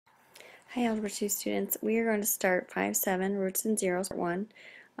Hi Algebra 2 students. We are going to start 5-7 Roots and Zeros Part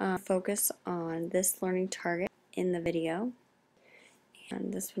 1. Focus on this learning target in the video.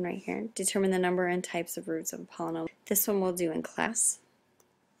 And this one right here. Determine the number and types of roots of a polynomial. This one we'll do in class.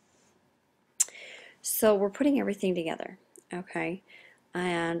 So we're putting everything together, okay?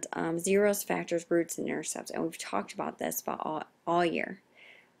 And zeros, factors, roots, and intercepts. And we've talked about this about all year.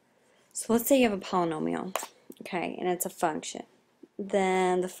 So let's say you have a polynomial, okay, and it's a function.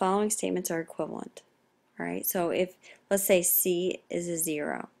 Then the following statements are equivalent. Alright, so if, let's say C is a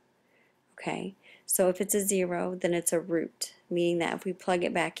 0, okay, so if it's a 0, then it's a root, meaning that if we plug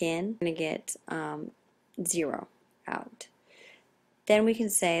it back in, we're going to get 0 out. Then we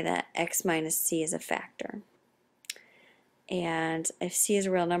can say that x minus C is a factor. And if C is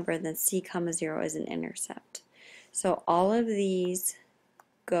a real number, then C comma 0 is an intercept. So all of these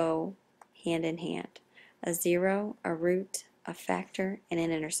go hand in hand. A 0, a root, a factor, and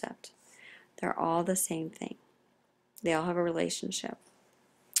an intercept. They're all the same thing. They all have a relationship.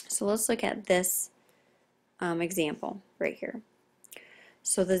 So let's look at this example right here.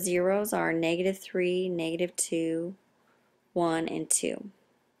 So the zeros are -3, -2, 1, and 2.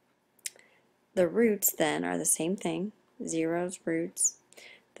 The roots then are the same thing. Zeros, roots.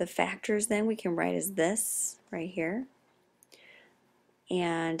 The factors then we can write as this right here.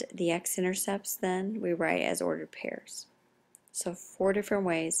 And the x-intercepts then we write as ordered pairs. So 4 different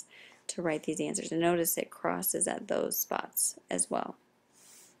ways to write these answers. And notice it crosses at those spots as well.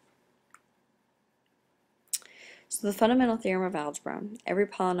 So the fundamental theorem of algebra: every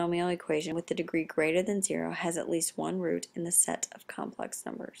polynomial equation with a degree greater than 0 has at least one root in the set of complex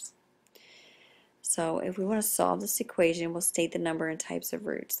numbers. So if we want to solve this equation, we'll state the number and types of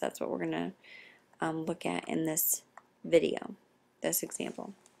roots. That's what we're going to look at in this video, this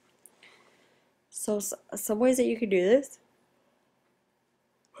example. So some ways that you could do this,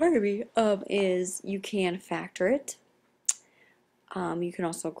 is you can factor it. You can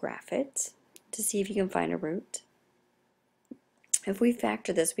also graph it to see if you can find a root. If we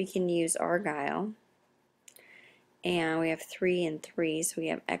factor this, we can use Argyle, and we have 3 and 3, so we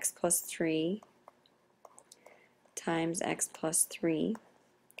have x plus 3 times x plus 3,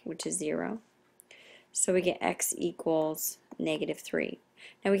 which is 0. So we get x equals -3.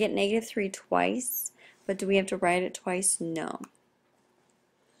 Now we get -3 twice, but do we have to write it twice? No.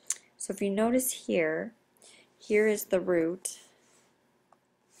 So if you notice here, here is the root,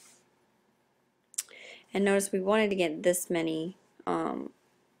 and notice we wanted to get this many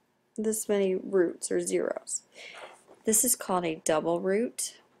roots or zeros. This is called a double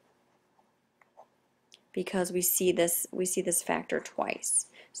root because we see this factor twice.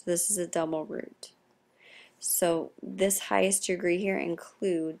 So this is a double root. So this highest degree here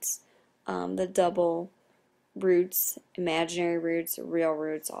includes the double roots, imaginary roots, real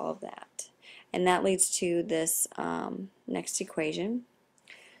roots, all of that. And that leads to this next equation.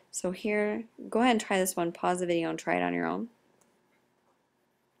 So here, go ahead and try this one. Pause the video and try it on your own.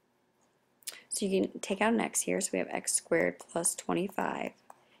 So you can take out an x here. So we have x squared plus 25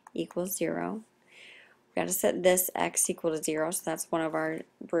 equals 0. We've got to set this x equal to 0, so that's one of our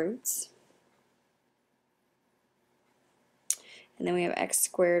roots. And then we have x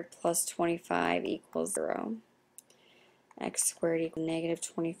squared plus 25 equals 0. X squared equals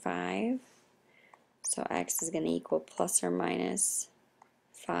 -25. So x is going to equal plus or minus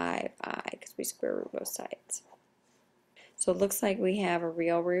 5i because we square root both sides. So it looks like we have a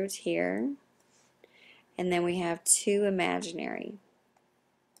real root here, and then we have 2 imaginary.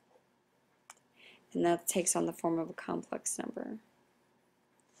 And that takes on the form of a complex number.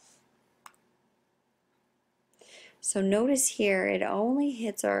 So notice here it only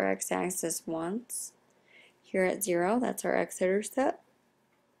hits our x-axis once. Here at 0, that's our x-intercept.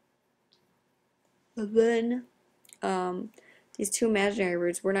 And then these 2 imaginary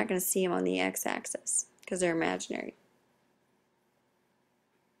roots, we're not going to see them on the x-axis because they're imaginary.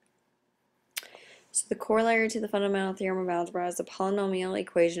 So the corollary to the fundamental theorem of algebra is a polynomial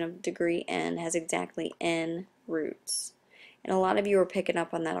equation of degree n has exactly n roots. And a lot of you are picking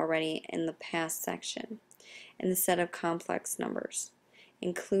up on that already in the past section. In the set of complex numbers,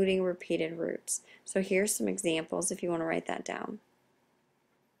 including repeated roots. So here's some examples if you want to write that down.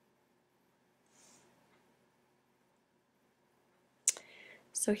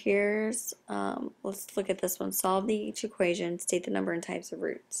 So here's, let's look at this one. Solve each equation, state the number and types of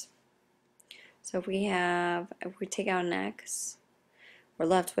roots. So if we take out an x, we're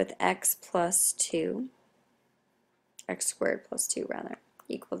left with x plus 2, x squared plus 2 rather,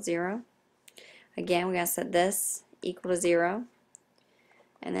 equals 0. Again, we got to set this equal to 0,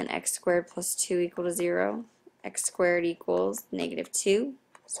 and then x squared plus 2 equal to 0. X squared equals -2,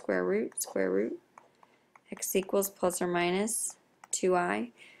 square root, square root. X equals plus or minus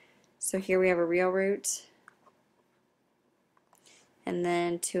 2i. So here we have a real root and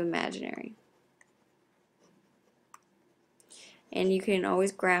then 2 imaginary. And you can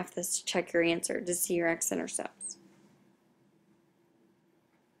always graph this to check your answer to see your x-intercepts.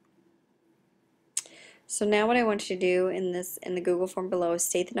 So now what I want you to do in the Google form below is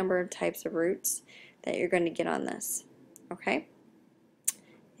state the number of types of roots that you're going to get on this. Okay?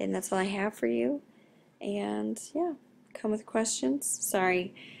 And that's all I have for you. And yeah, come with questions.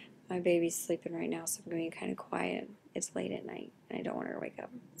 Sorry, my baby's sleeping right now, so I'm going to be kind of quiet. It's late at night, and I don't want her to wake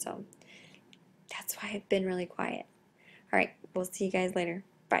up. So that's why I've been really quiet. All right, we'll see you guys later.